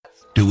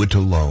Do it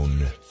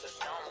alone.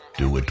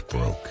 Do it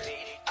broke.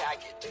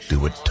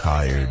 Do it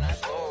tired.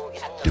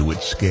 Do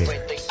it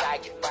scared.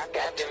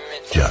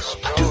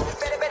 Just do it.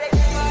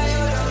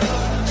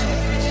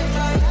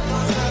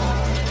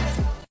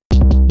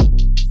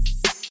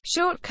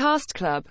 Shortcast Club.